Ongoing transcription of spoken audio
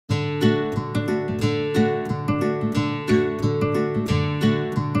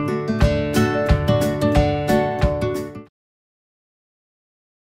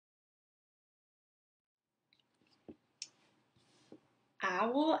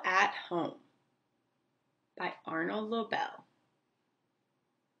Owl at Home by Arnold Lobel.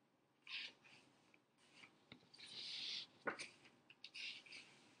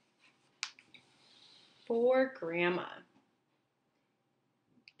 For Grandma.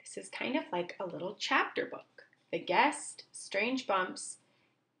 This is kind of like a little chapter book. The Guest, Strange Bumps,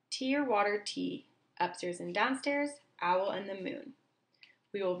 Tea or Water Tea, Upstairs and Downstairs, Owl and the Moon.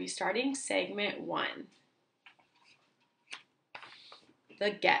 We will be starting segment 1. The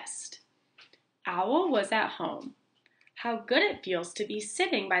Guest. Owl was at home. How good it feels to be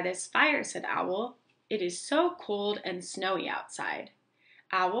sitting by this fire, said Owl. It is so cold and snowy outside.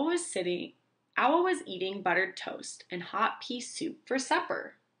 Owl was eating buttered toast and hot pea soup for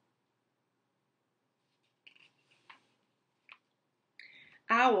supper.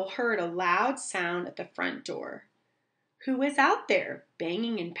 Owl heard a loud sound at the front door. Who is out there,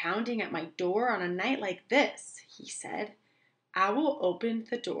 banging and pounding at my door on a night like this? He said. Owl opened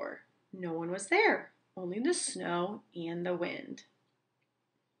the door. No one was there, only the snow and the wind.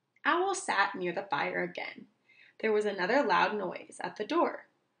 Owl sat near the fire again. There was another loud noise at the door.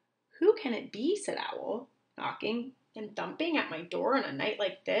 Who can it be, said Owl, knocking and thumping at my door on a night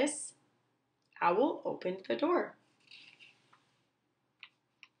like this? Owl opened the door.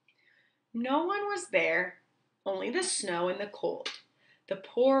 No one was there, only the snow and the cold. The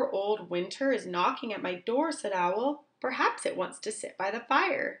poor old winter is knocking at my door, said Owl. Perhaps it wants to sit by the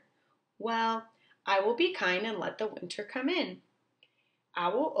fire. Well, I will be kind and let the winter come in.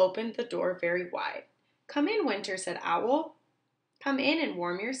 Owl opened the door very wide. Come in, Winter, said Owl. Come in and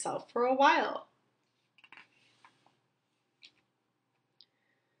warm yourself for a while.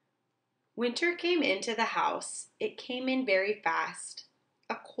 Winter came into the house. It came in very fast.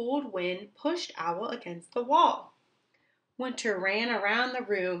 A cold wind pushed Owl against the wall. Winter ran around the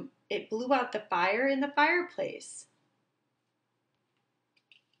room. It blew out the fire in the fireplace.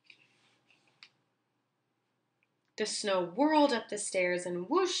 The snow whirled up the stairs and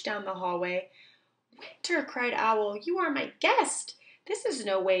whooshed down the hallway. Winter, cried Owl, you are my guest. This is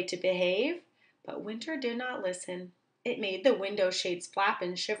no way to behave. But Winter did not listen. It made the window shades flap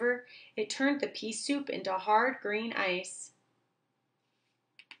and shiver. It turned the pea soup into hard green ice.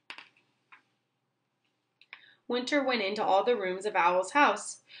 Winter went into all the rooms of Owl's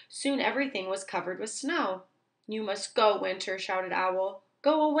house. Soon everything was covered with snow. You must go, Winter, shouted Owl.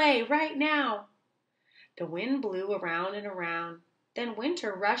 Go away right now. The wind blew around and around. Then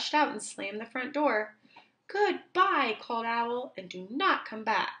Winter rushed out and slammed the front door. Goodbye, called Owl, and do not come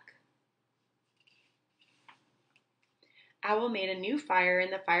back. Owl made a new fire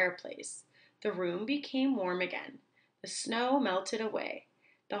in the fireplace. The room became warm again. The snow melted away.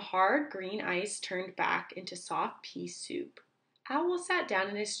 The hard green ice turned back into soft pea soup. Owl sat down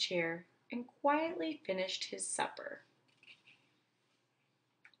in his chair and quietly finished his supper.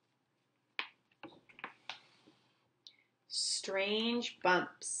 Strange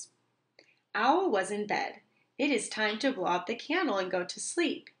Bumps. Owl was in bed. It is time to blow out the candle and go to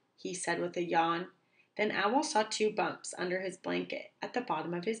sleep, he said with a yawn. Then Owl saw 2 bumps under his blanket at the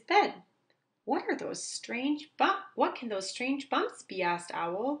bottom of his bed. What can those strange bumps be? Asked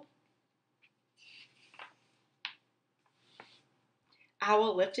Owl.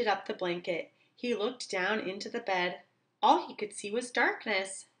 Owl lifted up the blanket. He looked down into the bed. All he could see was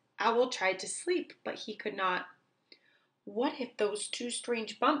darkness. Owl tried to sleep, but he could not. What if those 2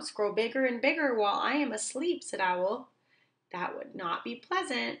 strange bumps grow bigger and bigger while I am asleep, said Owl. That would not be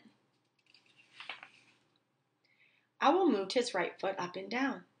pleasant. Owl moved his right foot up and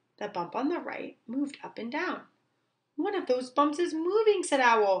down. The bump on the right moved up and down. One of those bumps is moving, said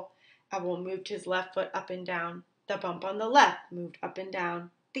Owl. Owl moved his left foot up and down. The bump on the left moved up and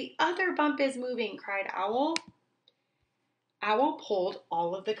down. The other bump is moving, cried Owl. Owl pulled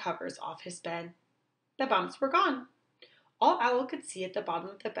all of the covers off his bed. The bumps were gone. All Owl could see at the bottom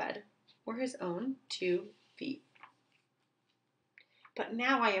of the bed were his own 2 feet. But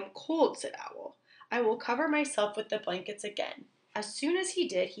now I am cold, said Owl. I will cover myself with the blankets again. As soon as he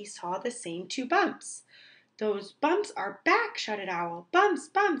did, he saw the same 2 bumps. Those bumps are back, shouted Owl. Bumps,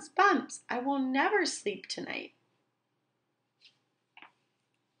 bumps, bumps. I will never sleep tonight.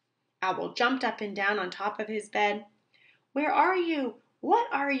 Owl jumped up and down on top of his bed. Where are you? What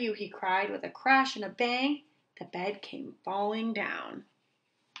are you? He cried with a crash and a bang. The bed came falling down.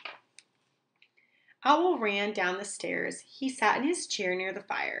 Owl ran down the stairs. He sat in his chair near the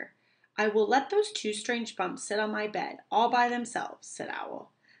fire. I will let those 2 strange bumps sit on my bed all by themselves, said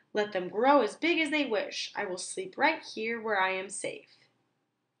Owl. Let them grow as big as they wish. I will sleep right here where I am safe.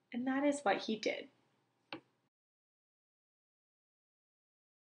 And that is what he did.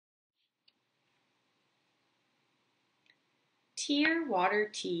 Tear, water,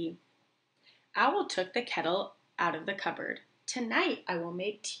 tea. Owl took the kettle out of the cupboard. Tonight I will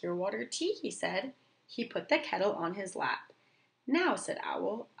make tear water tea, he said. He put the kettle on his lap. Now, said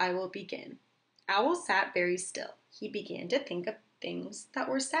Owl, I will begin. Owl sat very still. He began to think of things that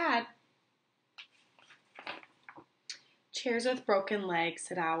were sad. Chairs with broken legs,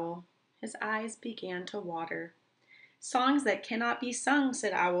 said Owl. His eyes began to water. Songs that cannot be sung,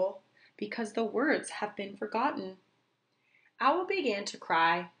 said Owl, because the words have been forgotten. Owl began to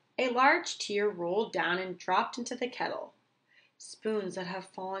cry. A large tear rolled down and dropped into the kettle. Spoons that have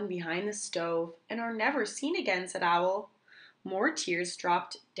fallen behind the stove and are never seen again, said Owl. More tears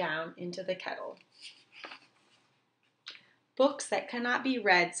dropped down into the kettle. Books that cannot be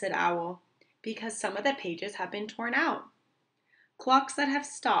read, said Owl, because some of the pages have been torn out. Clocks that have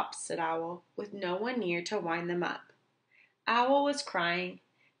stopped, said Owl, with no one near to wind them up. Owl was crying.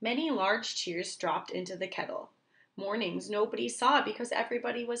 Many large tears dropped into the kettle. Mornings nobody saw because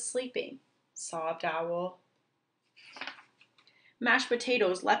everybody was sleeping, sobbed Owl. Mashed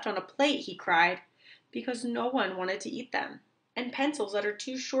potatoes left on a plate, he cried, because no one wanted to eat them, and pencils that are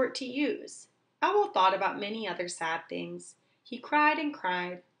too short to use. Owl thought about many other sad things. He cried and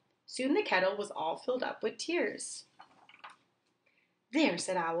cried. Soon the kettle was all filled up with tears. There,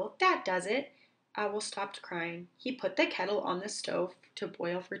 said Owl, that does it. Owl stopped crying. He put the kettle on the stove to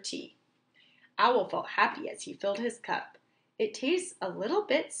boil for tea. Owl felt happy as he filled his cup. It tastes a little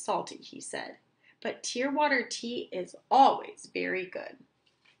bit salty, he said, but tear water tea is always very good.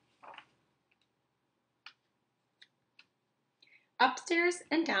 Upstairs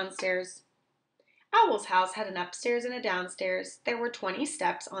and downstairs. Owl's house had an upstairs and a downstairs. There were 20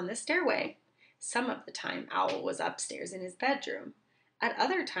 steps on the stairway. Some of the time Owl was upstairs in his bedroom. At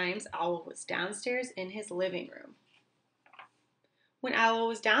other times Owl was downstairs in his living room. When Owl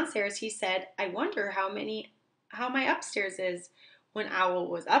was downstairs, he said, I wonder how my upstairs is. When Owl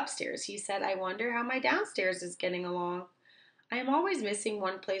was upstairs, he said, I wonder how my downstairs is getting along. I am always missing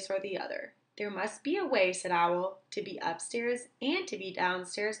one place or the other. There must be a way, said Owl, to be upstairs and to be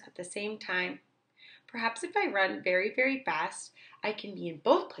downstairs at the same time. Perhaps if I run very, very fast, I can be in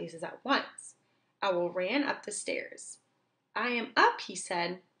both places at once. Owl ran up the stairs. I am up, he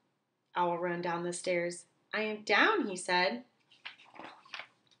said. Owl ran down the stairs. I am down, he said.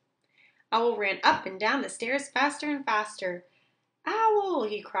 Owl ran up and down the stairs faster and faster. Owl,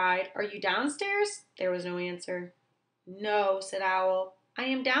 he cried, are you downstairs? There was no answer. No, said Owl. I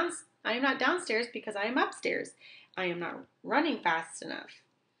am not downstairs because I am upstairs. I am not running fast enough.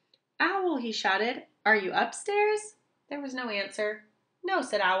 Owl, he shouted, are you upstairs? There was no answer. No,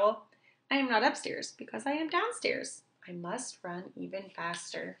 said Owl. I am not upstairs because I am downstairs. I must run even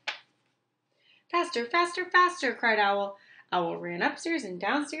faster. Faster, faster, faster, cried Owl. Owl ran upstairs and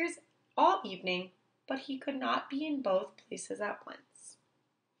downstairs all evening, but he could not be in both places at once.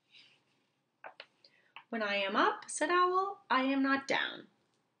 When I am up, said Owl, I am not down.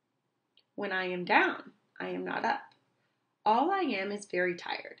 When I am down, I am not up. All I am is very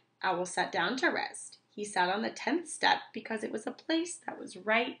tired. Owl sat down to rest. He sat on the 10th step because it was a place that was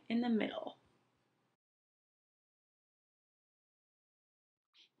right in the middle.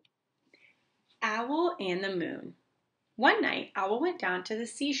 Owl and the Moon. One night, Owl went down to the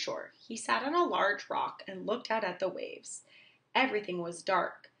seashore. He sat on a large rock and looked out at the waves. Everything was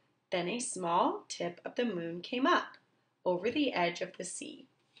dark. Then a small tip of the moon came up over the edge of the sea.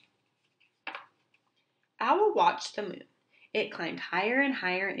 Owl watched the moon. It climbed higher and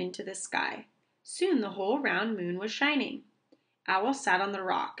higher into the sky. Soon the whole round moon was shining. Owl sat on the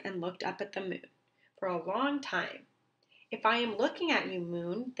rock and looked up at the moon for a long time. If I am looking at you,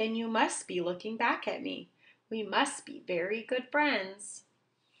 moon, then you must be looking back at me. We must be very good friends.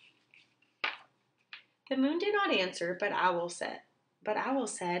 The moon did not answer, but Owl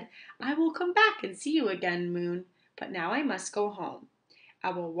said, I will come back and see you again, moon, but now I must go home.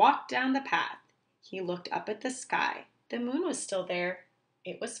 Owl walked down the path. He looked up at the sky. The moon was still there.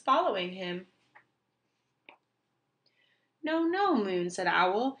 It was following him. No, no, moon, said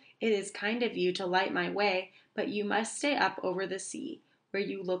Owl. It is kind of you to light my way, but you must stay up over the sea, where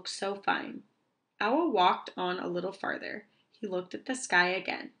you look so fine. Owl walked on a little farther. He looked at the sky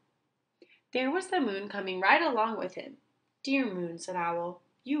again. There was the moon coming right along with him. Dear moon, said Owl,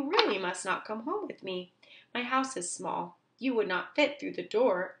 you really must not come home with me. My house is small. You would not fit through the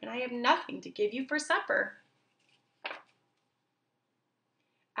door, and I have nothing to give you for supper.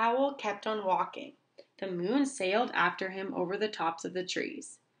 Owl kept on walking. The moon sailed after him over the tops of the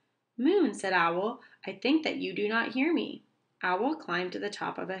trees. Moon, said Owl, I think that you do not hear me. Owl climbed to the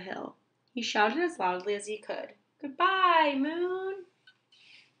top of a hill. He shouted as loudly as he could, Goodbye, moon!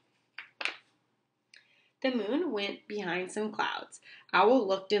 The moon went behind some clouds. Owl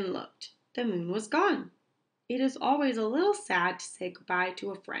looked and looked. The moon was gone. It is always a little sad to say goodbye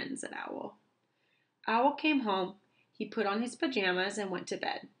to a friend, said Owl. Owl came home. He put on his pajamas and went to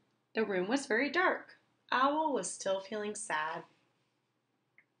bed. The room was very dark. Owl was still feeling sad.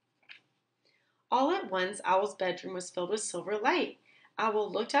 All at once, Owl's bedroom was filled with silver light. Owl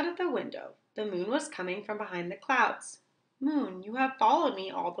looked out of the window. The moon was coming from behind the clouds. Moon, you have followed me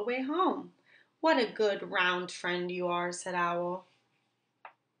all the way home. What a good, round friend you are, said Owl.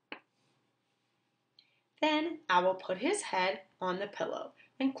 Then Owl put his head on the pillow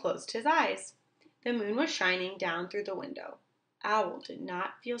and closed his eyes. The moon was shining down through the window. Owl did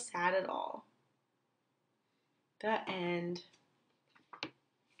not feel sad at all. The end.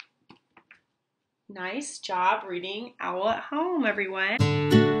 Nice job reading Owl at Home, everyone.